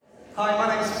Hi,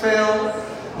 my name's Phil.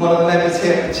 I'm one of the members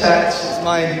here at the church. It's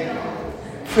my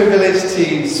privilege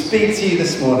to speak to you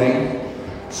this morning.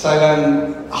 So,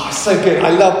 so good. I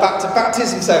love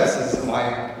baptism services. Are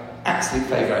my absolute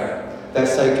favourite. They're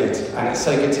so good, and it's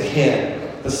so good to hear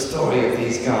the story of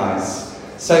these guys.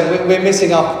 So we're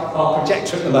missing our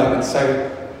projector at the moment.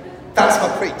 So that's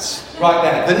my preach right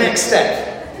there. The next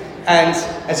step, and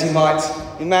as you might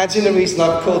imagine, the reason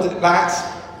I've called it that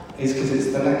is because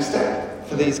it's the next step.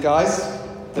 For these guys,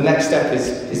 the next step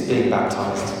is being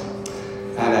baptised.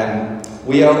 And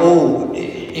we are all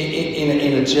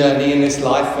in a journey in this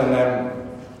life, and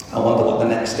I wonder what the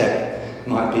next step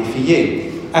might be for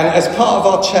you. And as part of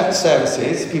our church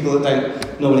services, people that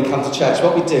don't normally come to church,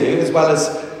 what we do, as well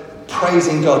as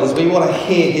praising God, is we want to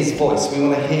hear his voice. We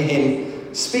want to hear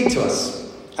him speak to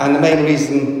us. And the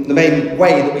main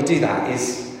way that we do that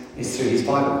is through his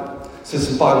Bible. So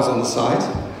some Bibles on the side.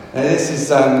 And this is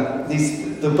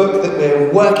the book that we're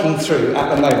working through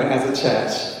at the moment as a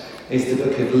church is the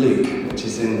book of Luke, which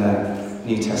is in the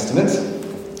New Testament.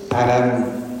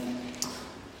 And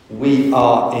we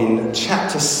are in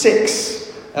chapter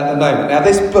 6 at the moment. Now,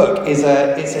 this book it's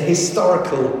a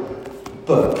historical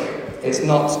book. It's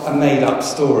not a made-up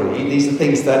story. These are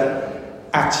things that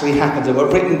actually happened and were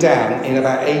written down in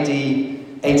about AD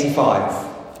 85.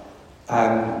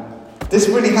 This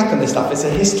really happened, this stuff. It's a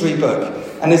history book.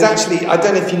 And there's actually, I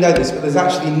don't know if you know this, but there's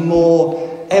actually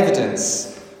more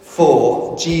evidence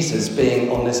for Jesus being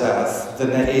on this earth than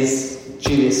there is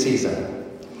Julius Caesar.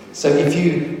 So if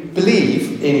you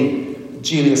believe in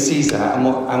Julius Caesar and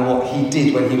what he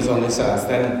did when he was on this earth,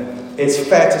 then it's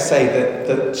fair to say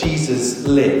that Jesus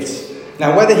lived.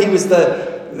 Now, whether he was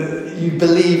you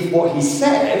believe what he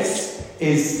says,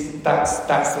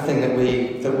 that's the thing that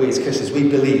we as Christians, we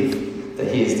believe that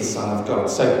he is the Son of God.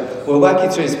 So we're working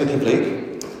through this book of Luke,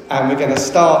 and we're going to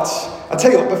start. I'll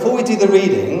tell you what, before we do the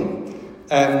reading,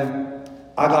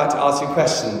 I'd like to ask you a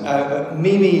question.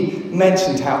 Mimi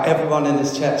mentioned how everyone in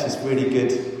this church is really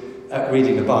good at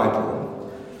reading the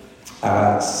Bible.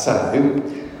 So,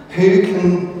 who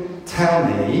can tell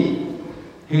me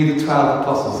who the 12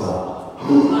 apostles are?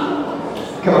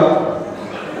 Come on.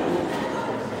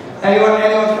 Anyone?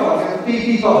 Come on.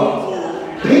 People.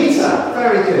 Peter.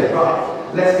 Very good. Right.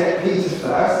 Let's get Peter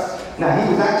first. Now,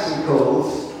 he was actually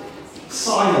called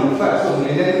Simon first, wasn't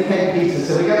he? Then he became Peter.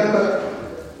 So we're going to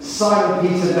put Simon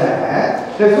Peter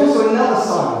there. There's also another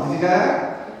Simon. Did you know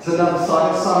that? There's another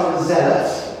Simon the Zealot.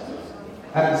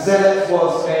 And Zealot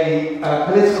was a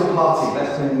political party.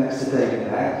 Let's put him next to David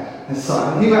there. And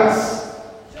Simon. Who else?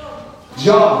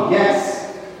 John.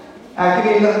 Yes. Give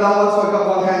me another one. So I've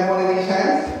got one hand, one in each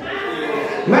hand.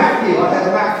 Matthew. I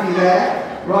have Matthew there.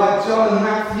 Right, John and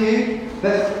Matthew.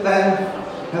 Let's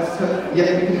put.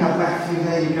 Yeah, we can have Matthew.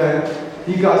 There you go.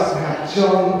 You guys can have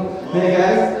John. There you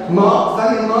go. Mark. Is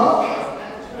that in Mark?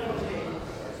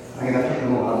 I'm going to pick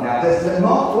them all up now.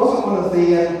 Mark wasn't one of the.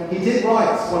 He did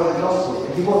write one of the Gospels,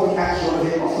 but he wasn't actually one of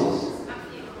the apostles.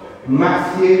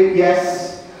 Matthew.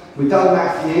 Yes, we've done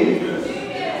Matthew.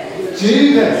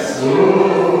 Judas.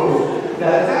 Ooh.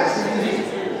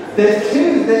 There's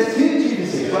two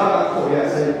Judases. Well, yeah.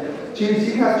 So Judas,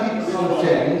 you have Judas on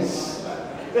James.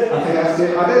 I think that's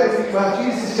it. I don't think,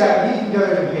 Judas Iscariot, he can go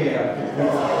over here.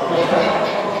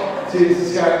 Judas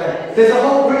Iscariot. There's a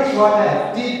whole bridge right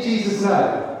there. Did Jesus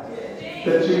know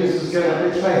that Judas was going to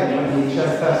betray him when he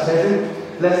first said him?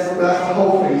 That's the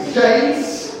whole bridge.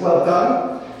 James, well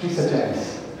done. Who said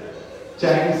James?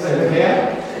 James over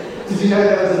here. Did you know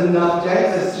there was another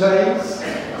James? There's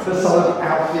James, the son of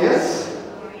Alphaeus.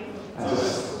 And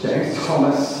just James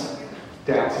Thomas,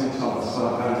 doubting Thomas.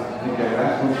 Well done. There you go,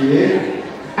 that one for you.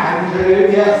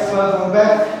 Andrew, yes, well done,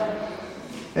 Beth.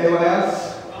 Anyone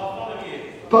else?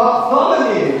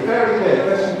 Bartholomew, very good.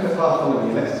 Let's just put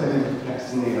Bartholomew. Let's put him next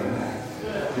to Neil.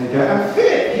 There you go. And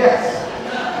Philip, yes.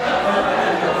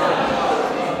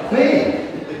 Me?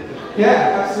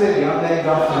 Yeah, absolutely. I'm named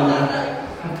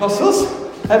after the apostles.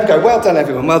 There we go. Well done,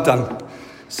 everyone. Well done.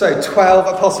 So,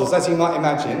 12 apostles, as you might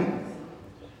imagine.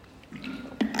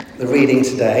 The reading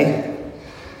today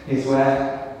is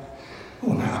where...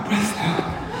 Oh, I'm out of breath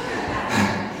now.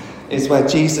 Is where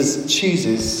Jesus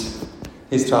chooses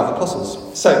his 12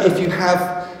 apostles. So if you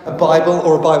have a Bible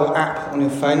or a Bible app on your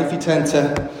phone, if you turn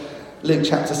to Luke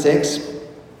chapter 6.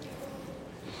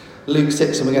 Luke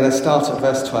 6, and we're going to start at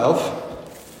verse 12.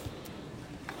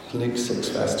 Luke 6,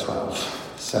 verse 12.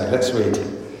 So let's read.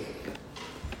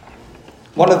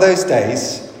 One of those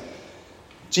days,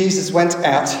 Jesus went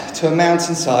out to a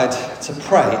mountainside to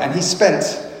pray, and he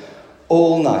spent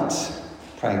all night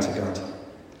praying to God.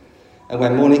 And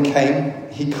when morning came,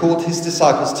 he called his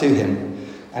disciples to him,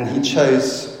 and he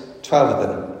chose 12 of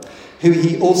them, who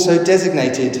he also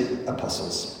designated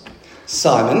apostles.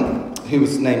 Simon, who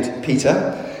was named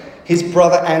Peter, his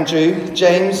brother Andrew,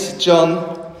 James,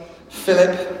 John,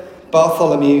 Philip,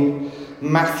 Bartholomew,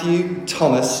 Matthew,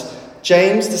 Thomas,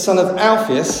 James, the son of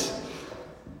Alphaeus,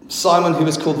 Simon, who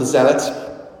was called the Zealot,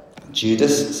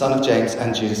 Judas, son of James,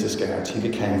 and Judas Iscariot, who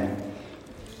became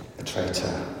a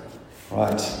traitor.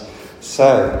 Right.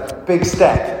 So, big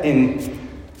step in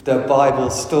the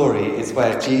Bible story is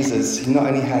where Jesus, he not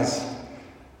only has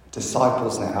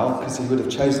disciples now, because he would have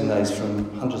chosen those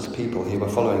from hundreds of people who were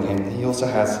following him, he also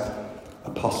has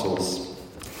apostles.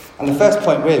 And the first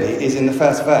point really is in the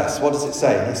first verse. What does it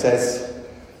say? He says,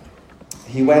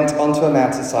 he went onto a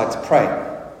mountainside to pray.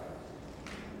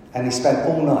 And he spent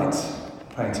all night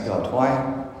praying to God.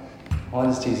 Why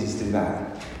does Jesus do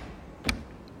that?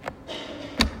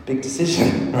 Big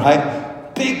decision,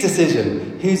 right? Big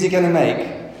decision. Who's he going to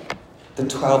make? The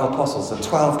 12 apostles, the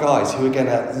 12 guys who are going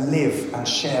to live and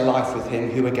share life with him,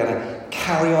 who are going to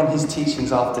carry on his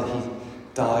teachings after he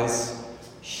dies.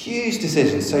 Huge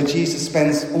decision. So Jesus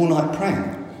spends all night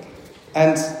praying.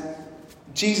 And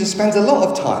Jesus spends a lot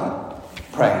of time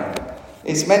praying.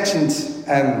 It's mentioned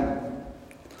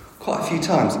quite a few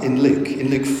times in Luke. In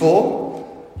Luke 4,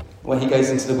 when he goes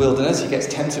into the wilderness, he gets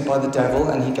tempted by the devil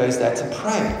and he goes there to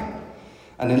pray.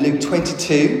 And in Luke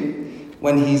 22,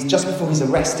 when he's just before he's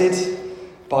arrested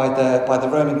by the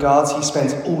Roman guards, he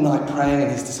spends all night praying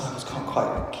and his disciples can't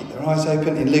quite keep their eyes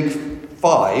open. In Luke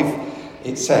 5,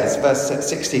 it says, verse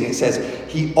 16, it says,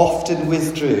 he often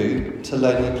withdrew to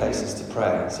lonely places to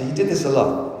pray. So he did this a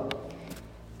lot.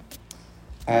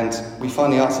 And we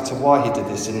find the answer to why he did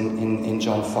this in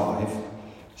John 5,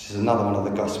 which is another one of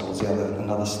the Gospels,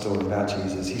 another story about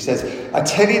Jesus. He says, I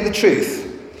tell you the truth,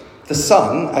 the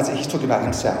Son, as he's talking about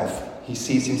himself, he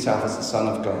sees himself as the Son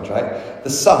of God, right? The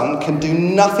Son can do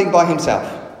nothing by himself.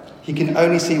 He can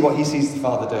only see what he sees the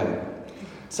Father doing.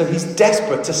 So he's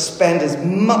desperate to spend as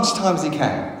much time as he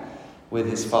can with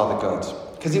his Father God,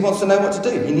 because he wants to know what to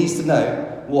do. He needs to know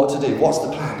what to do. What's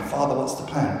the plan? Father, what's the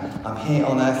plan? I'm here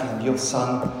on earth. I'm your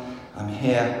son. I'm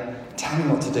here. Tell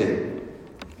me what to do.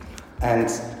 And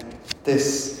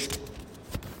this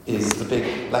is the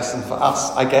big lesson for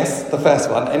us, I guess, the first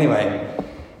one. Anyway,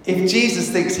 if Jesus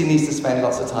thinks he needs to spend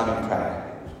lots of time in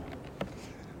prayer,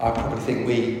 I probably think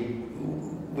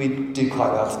we do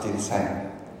quite well to do the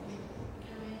same.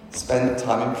 Spend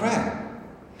time in prayer.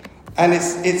 And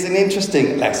it's an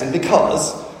interesting lesson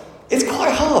because it's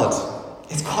quite hard.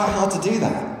 It's quite hard to do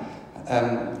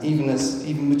that.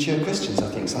 Even mature Christians, I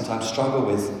think, sometimes struggle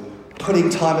with putting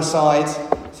time aside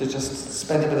to just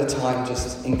spend a bit of time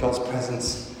just in God's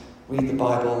presence, read the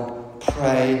Bible,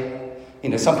 pray.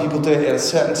 Some people do it at a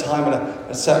certain time at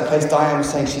a certain place. Diane was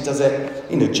saying she does it,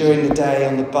 during the day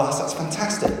on the bus. That's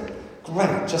fantastic.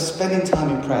 Great. Just spending time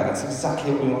in prayer. That's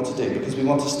exactly what we want to do because we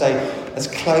want to stay as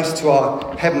close to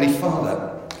our Heavenly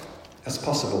Father as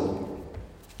possible.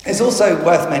 It's also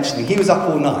worth mentioning, he was up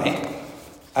all night,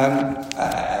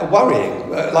 worrying,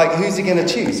 like who's he going to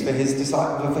choose for his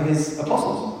disciples, for his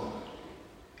apostles?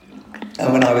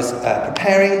 And when I was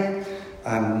preparing,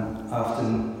 I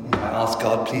often I asked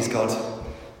God, please God,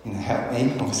 help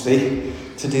me, obviously,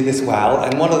 to do this well.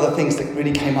 And one of the things that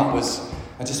really came up was,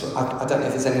 I don't know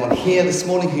if there's anyone here this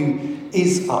morning who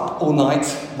is up all night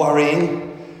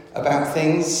worrying about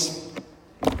things.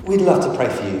 We'd love to pray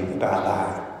for you about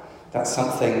that. That's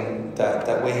something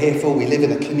that we're here for. We live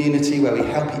in a community where we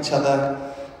help each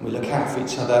other, we look out for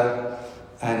each other,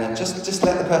 and just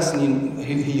let the person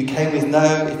who you came with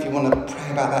know if you want to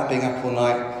pray about that being up all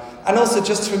night. And also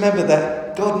just to remember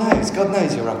that God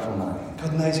knows you're up all night.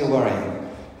 God knows you're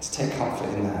worrying. To take comfort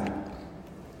in that.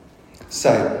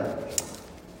 So,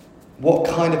 what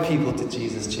kind of people did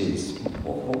Jesus choose?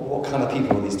 What kind of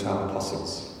people were these 12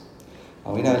 apostles?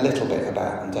 Well, we know a little bit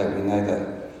about them, don't we? Know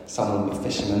that some of them were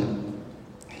fishermen.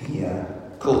 He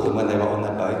called them when they were on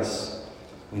their boats.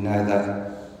 We know that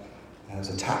there was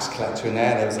a tax collector in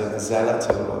there was a zealot,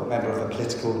 or a member of a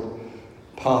political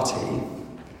party.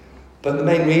 But the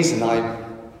main reason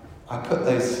I put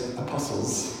those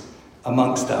apostles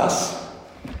amongst us,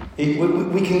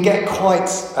 we can get quite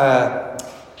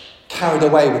carried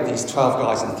away with these 12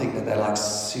 guys and think that they're like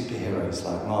superheroes,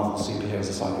 like Marvel superheroes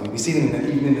or something. We see them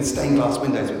even in the stained glass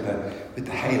windows with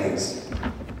the halos.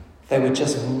 They were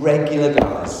just regular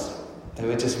guys. They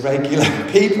were just regular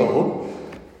people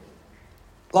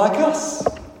like us.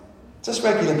 Just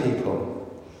regular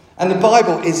people. And the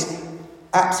Bible is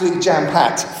absolutely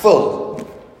jam-packed, full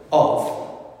of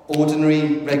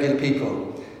ordinary, regular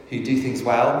people who do things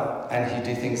well and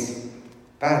who do things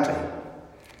badly.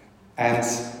 And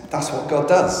that's what God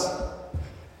does.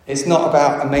 It's not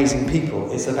about amazing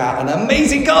people. It's about an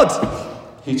amazing God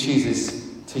who chooses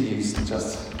to use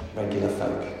just regular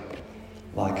folk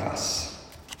like us.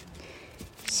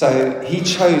 So he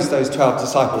chose those 12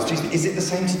 disciples. Is it the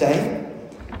same today?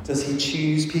 Does he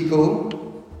choose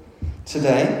people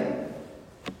today?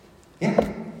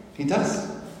 Yeah, he does.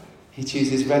 He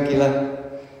chooses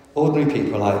regular, ordinary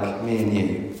people like me and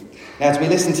you. Now, as we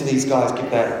listen to these guys give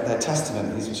their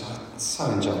testimonies, which I so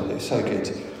enjoyed, it was so good,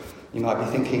 you might be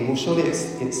thinking, well, surely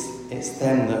it's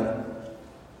them that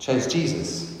chose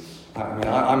Jesus. I mean,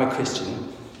 I'm a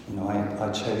Christian,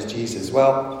 I chose Jesus.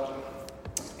 Well,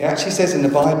 it actually says in the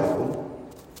Bible,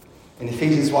 in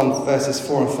Ephesians 1, verses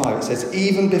 4 and 5, it says,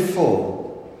 even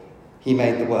before he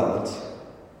made the world,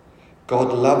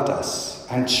 God loved us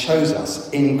and chose us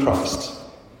in Christ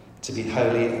to be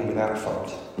holy and without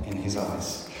fault in his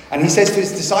eyes. And he says to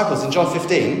his disciples in John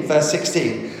 15, verse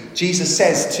 16, Jesus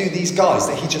says to these guys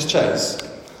that he just chose,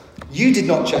 you did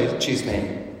not choose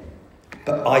me,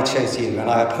 but I chose you and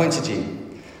I appointed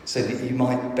you so that you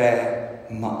might bear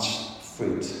much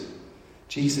fruit.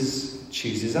 Jesus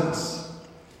chooses us.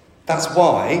 That's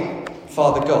why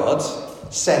Father God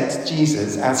sent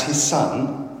Jesus as his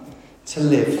son to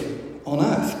live on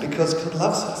earth, because God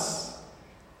loves us.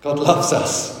 God loves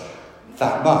us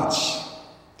that much.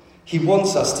 He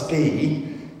wants us to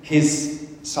be his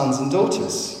sons and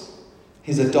daughters,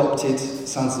 his adopted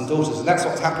sons and daughters. And that's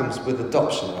what happens with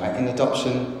adoption, right? In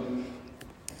adoption,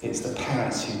 it's the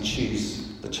parents who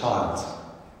choose the child.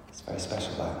 It's very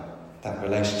special, that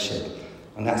relationship.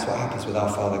 And that's what happens with our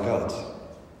Father God.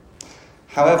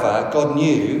 However, God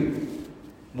knew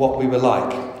what we were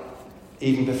like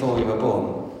even before we were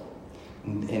born.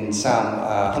 In Psalm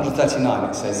 139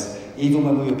 it says, even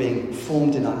when we were being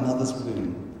formed in our mother's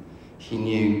womb, he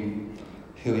knew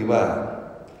who we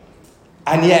were.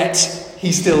 And yet,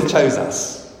 he still chose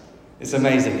us. It's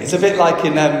amazing. It's a bit like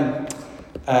in,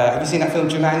 have you seen that film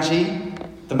Jumanji?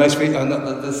 The most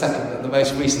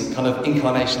recent kind of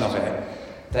incarnation of it.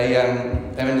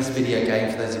 They're in this video game,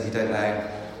 for those of you who don't know,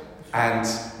 and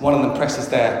one of them presses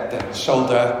their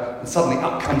shoulder, and suddenly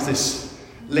up comes this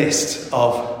list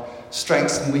of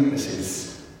strengths and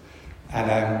weaknesses.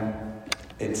 And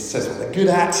it says what they're good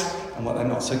at and what they're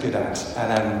not so good at.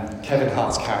 And Kevin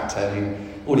Hart's character,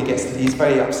 he's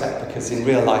very upset because in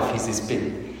real life he's this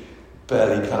big,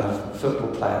 burly kind of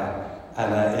football player.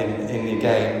 And in the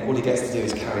game, all he gets to do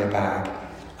is carry a bag.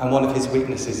 And one of his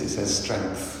weaknesses, it says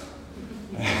strength.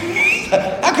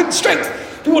 How could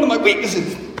strength be one of my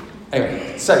weaknesses?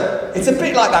 Anyway, so it's a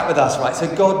bit like that with us, right?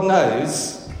 So God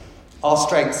knows our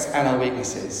strengths and our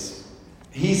weaknesses.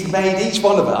 He's made each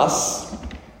one of us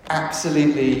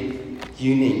absolutely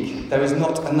unique. There is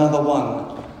not another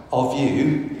one of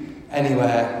you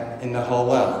anywhere in the whole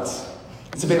world.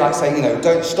 It's a bit like saying,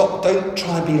 don't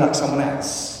try and be like someone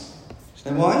else. Do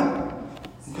you know why?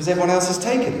 Because everyone else has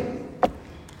taken it.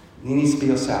 You need to be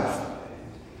yourself.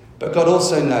 But God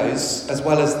also knows, as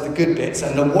well as the good bits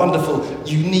and the wonderful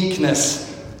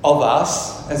uniqueness of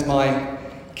us, as my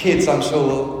kids, I'm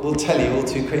sure, will tell you all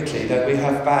too quickly, that we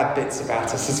have bad bits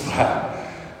about us as well.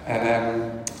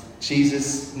 And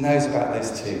Jesus knows about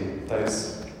those too,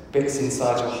 those bits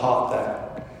inside your heart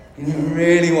that you don't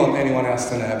really want anyone else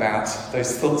to know about,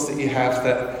 those thoughts that you have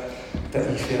that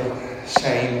you feel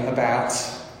shame about.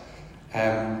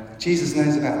 Jesus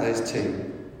knows about those too.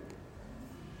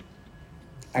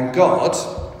 And God,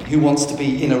 who wants to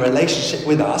be in a relationship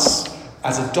with us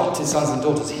as adopted sons and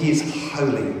daughters, he is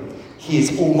holy, he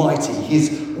is almighty, he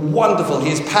is wonderful,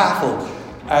 he is powerful.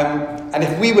 And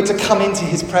if we were to come into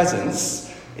his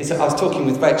presence, I was talking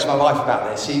with Rachel, my wife, about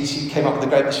this. She came up with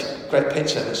a great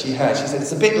picture that she heard. She said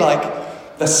it's a bit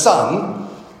like the sun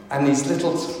and these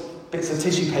little bits of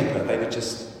tissue paper, they would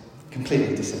just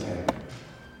completely disappear.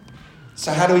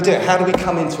 So how do we do it? How do we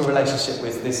come into a relationship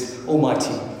with this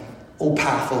almighty,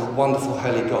 all-powerful, wonderful,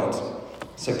 holy God?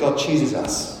 So God chooses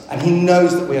us, and he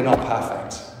knows that we are not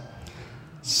perfect.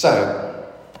 So,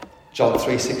 John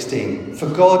 3:16, for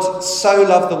God so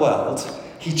loved the world,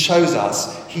 he chose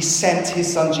us, he sent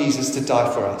his son Jesus to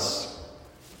die for us,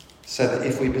 so that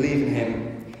if we believe in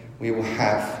him, we will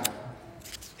have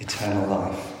eternal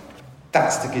life.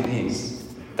 That's the good news.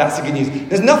 That's the good news.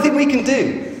 There's nothing we can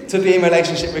do to be in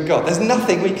relationship with God. There's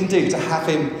nothing we can do to have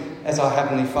him as our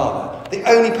Heavenly Father. The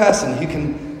only person who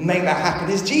can make that happen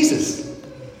is Jesus,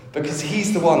 because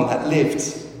he's the one that lived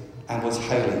and was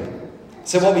holy.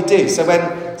 So what we do, so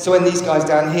when these guys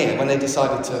down here, when they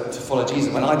decided to follow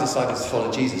Jesus, when I decided to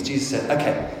follow Jesus, Jesus said,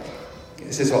 okay,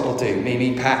 this is what we'll do.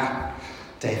 Me, Pat,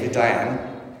 David, Diane.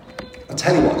 I'll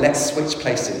tell you what, let's switch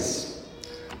places.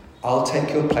 I'll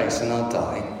take your place and I'll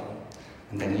die.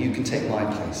 and then you can take my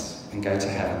place and go to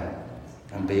heaven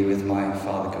and be with my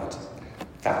Father God.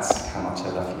 That's how much I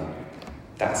love you.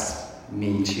 That's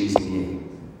me choosing you.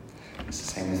 It's the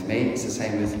same with me. It's the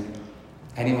same with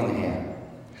anyone here.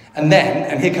 And then,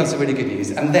 and here comes the really good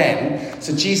news, and then,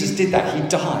 so Jesus did that. He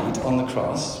died on the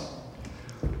cross.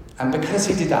 And because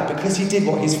he did that, because he did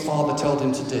what his Father told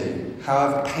him to do,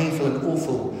 however painful and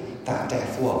awful that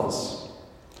death was,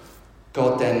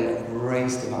 God then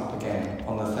raised him up again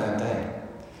on the third day.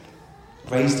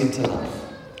 Raised him to life.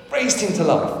 Raised him to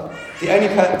life.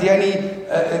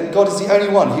 God is the only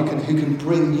one who can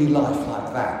bring new life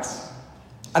like that.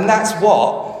 And that's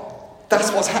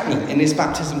what's happening in this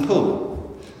baptism pool.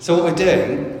 So what we're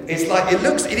doing,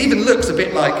 it even looks a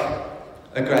bit like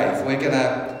a grave. We're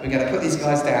gonna put these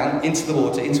guys down into the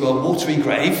water, into a watery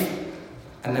grave,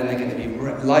 and then they're going to be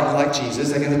like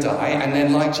Jesus. They're going to die, and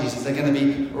then like Jesus, they're going to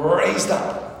be raised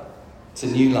up to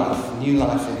new life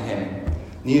in Him,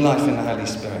 new life in the Holy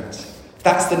Spirit.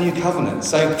 That's the new covenant.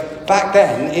 So back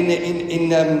then,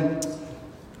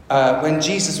 when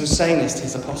Jesus was saying this to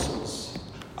his apostles,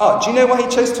 do you know why he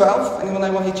chose 12? Anyone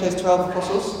know why he chose 12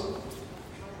 apostles?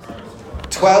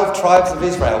 12 tribes of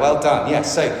Israel. Well done.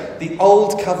 Yes. So the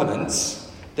old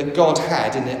covenants that God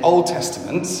had in the Old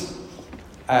Testament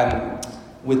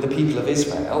with the people of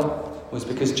Israel was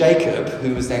because Jacob,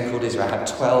 who was then called Israel, had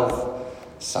 12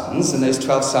 sons, and those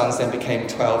 12 sons then became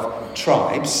 12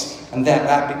 tribes, and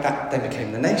that then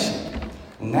became the nation.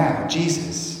 And now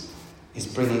Jesus is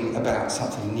bringing about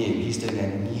something new. He's doing a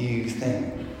new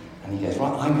thing, and he goes,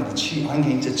 right, I'm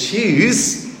going to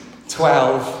choose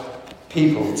 12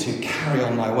 people to carry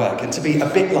on my work and to be a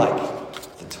bit like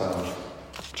the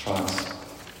 12 tribes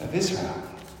of Israel.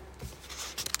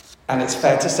 And it's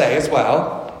fair to say as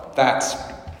well that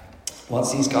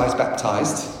once these guys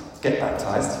get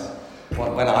baptized,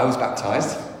 when I was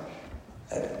baptized,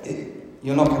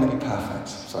 you're not going to be perfect,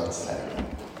 sorry to say.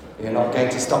 You're not going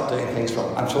to stop doing things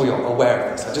wrong. I'm sure you're aware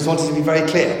of this. I just wanted to be very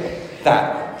clear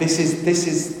that this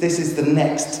is the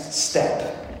next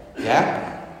step. Yeah?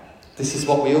 This is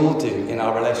what we all do in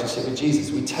our relationship with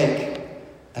Jesus. We take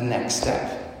a next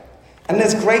step. And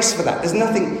there's grace for that. There's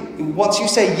nothing, once you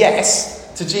say yes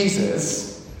to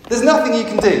Jesus, there's nothing you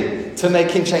can do to make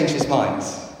him change his mind.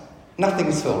 Nothing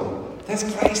at all. There's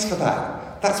grace for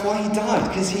that. That's why he died,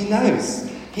 because he knows.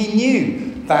 He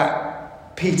knew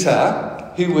that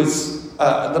Peter, who was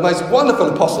the most wonderful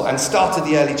apostle and started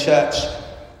the early church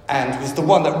and was the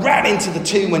one that ran into the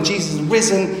tomb when Jesus had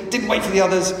risen, didn't wait for the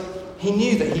others, he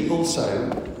knew that he also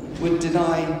would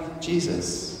deny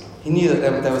Jesus. He knew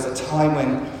that there was a time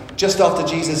when, just after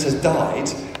Jesus has died,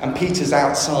 and Peter's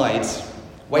outside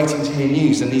waiting to hear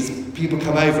news, and these people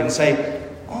come over and say,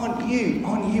 aren't you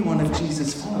one of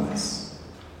Jesus' followers?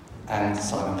 And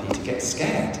Simon Peter gets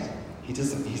scared.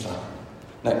 He's like,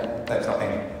 no, that's not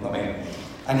me.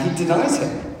 And he denies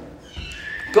him.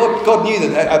 God knew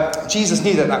that, Jesus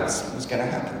knew that was going to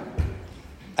happen.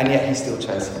 And yet he still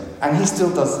chose him. And he still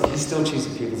does. He's still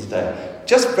choosing people today.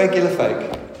 Just regular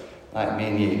folk like me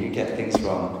and you who get things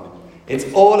wrong. It's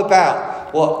all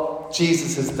about what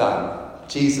Jesus has done.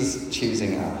 Jesus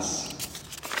choosing us.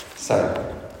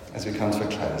 So, as we come to a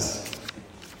close,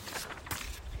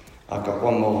 I've got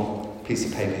one more piece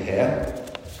of paper here.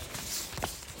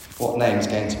 What name is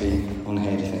going to be on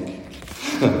here, do you think?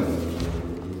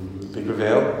 Big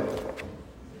reveal.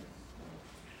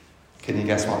 Can you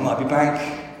guess what? It might be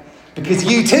blank. Because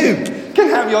you too can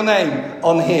have your name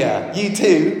on here. You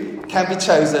too can be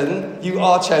chosen. You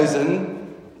are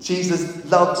chosen. Jesus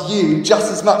loved you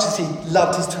just as much as he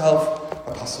loved his 12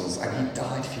 apostles. And he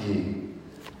died for you.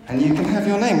 And you can have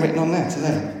your name written on there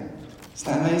today. Isn't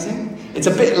that amazing? It's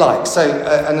a bit like,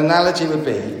 an analogy would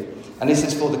be, and this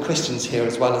is for the Christians here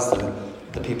as well as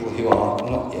the people who are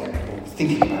not yet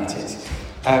thinking about it.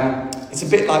 It's a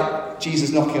bit like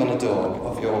Jesus knocking on the door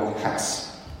of your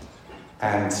house.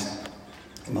 And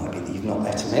it might be that you've not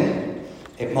let him in.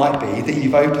 It might be that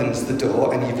you've opened the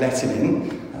door and you've let him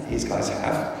in, like these guys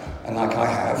have, and like I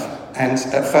have. And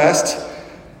at first,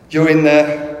 you're in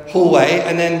the hallway,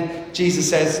 and then Jesus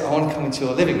says, I want to come into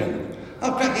your living room.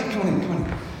 Oh, great, yeah, come on in.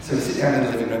 So we sit down in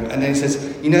the living room, and then he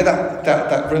says, you know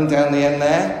that room down the end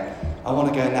there? I want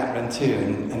to go in that room too.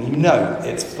 And you know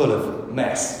it's full of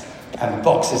mess and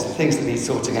boxes and things that need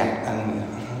sorting out. And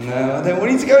no, I don't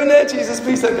want you to go in there, Jesus,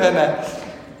 please don't go in there.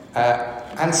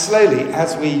 And slowly,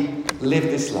 as we live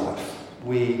this life,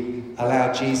 we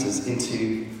allow Jesus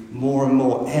into more and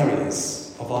more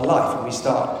areas of our life, and we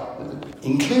start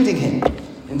including him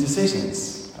in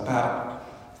decisions about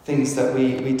things that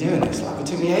we do in this life. It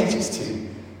took me ages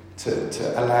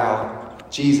to allow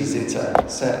Jesus into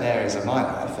certain areas of my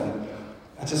life,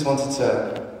 I just wanted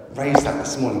to raise that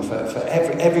this morning for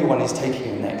everyone who's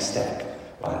taking the next step.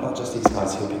 Right, not just these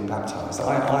guys who are being baptised.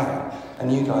 I am,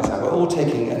 and you guys are. We're all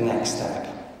taking a next step.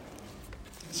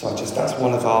 So that's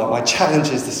one of my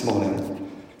challenges this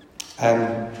morning.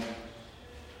 And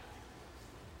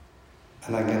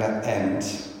I'm going to end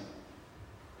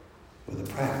with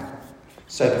a prayer.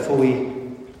 So before we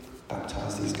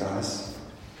baptise these guys,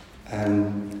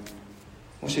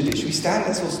 what should we do? Should we stand?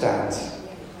 Let's all stand.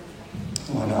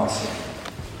 Why not?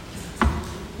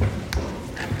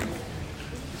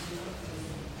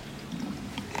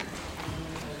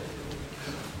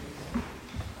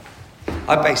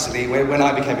 When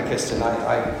I became a Christian,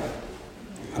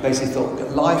 I basically thought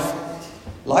that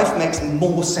life makes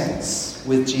more sense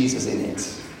with Jesus in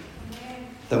it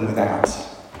than without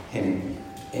him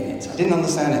in it. I didn't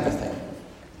understand everything,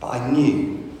 but I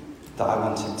knew that I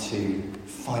wanted to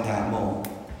find out more.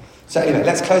 So anyway,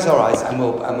 let's close our eyes and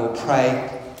we'll pray.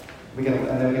 And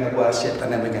then we're going to worship,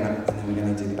 and then we're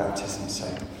going to do the baptism.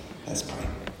 So let's pray.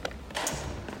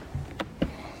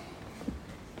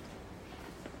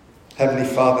 Heavenly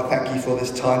Father, thank you for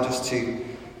this time just to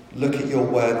look at your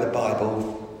word, the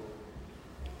Bible.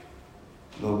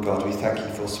 Lord God, we thank you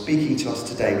for speaking to us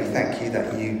today. We thank you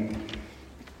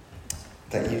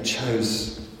that you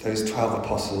chose those 12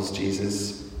 apostles,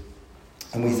 Jesus.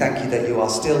 And we thank you that you are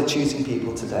still choosing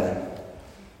people today.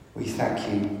 We thank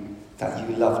you that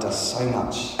you loved us so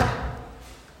much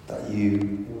that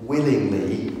you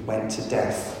willingly went to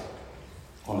death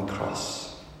on a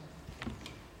cross.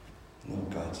 Lord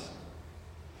God.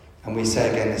 And we say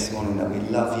again this morning that we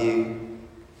love you.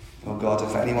 Lord God,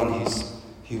 if anyone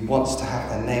who wants to have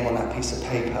their name on that piece of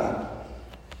paper,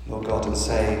 Lord God, and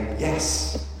say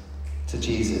yes to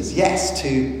Jesus, yes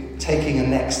to taking a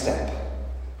next step,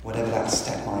 whatever that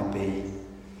step might be,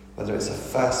 whether it's a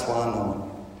first one or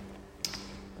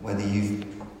whether you've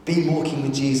been walking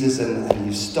with Jesus and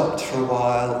you've stopped for a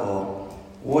while, or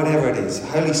whatever it is.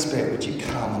 Holy Spirit, would you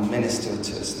come and minister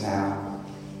to us now?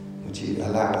 Would you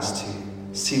allow us to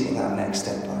see what that next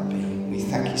step might be? We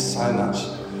thank you so much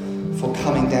for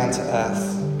coming down to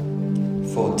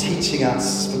earth, for teaching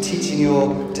us, for teaching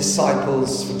your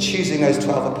disciples, for choosing those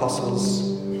 12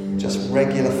 apostles, just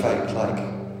regular folk like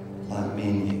me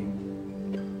and you.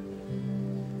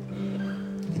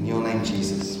 In your name,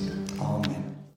 Jesus. Amen.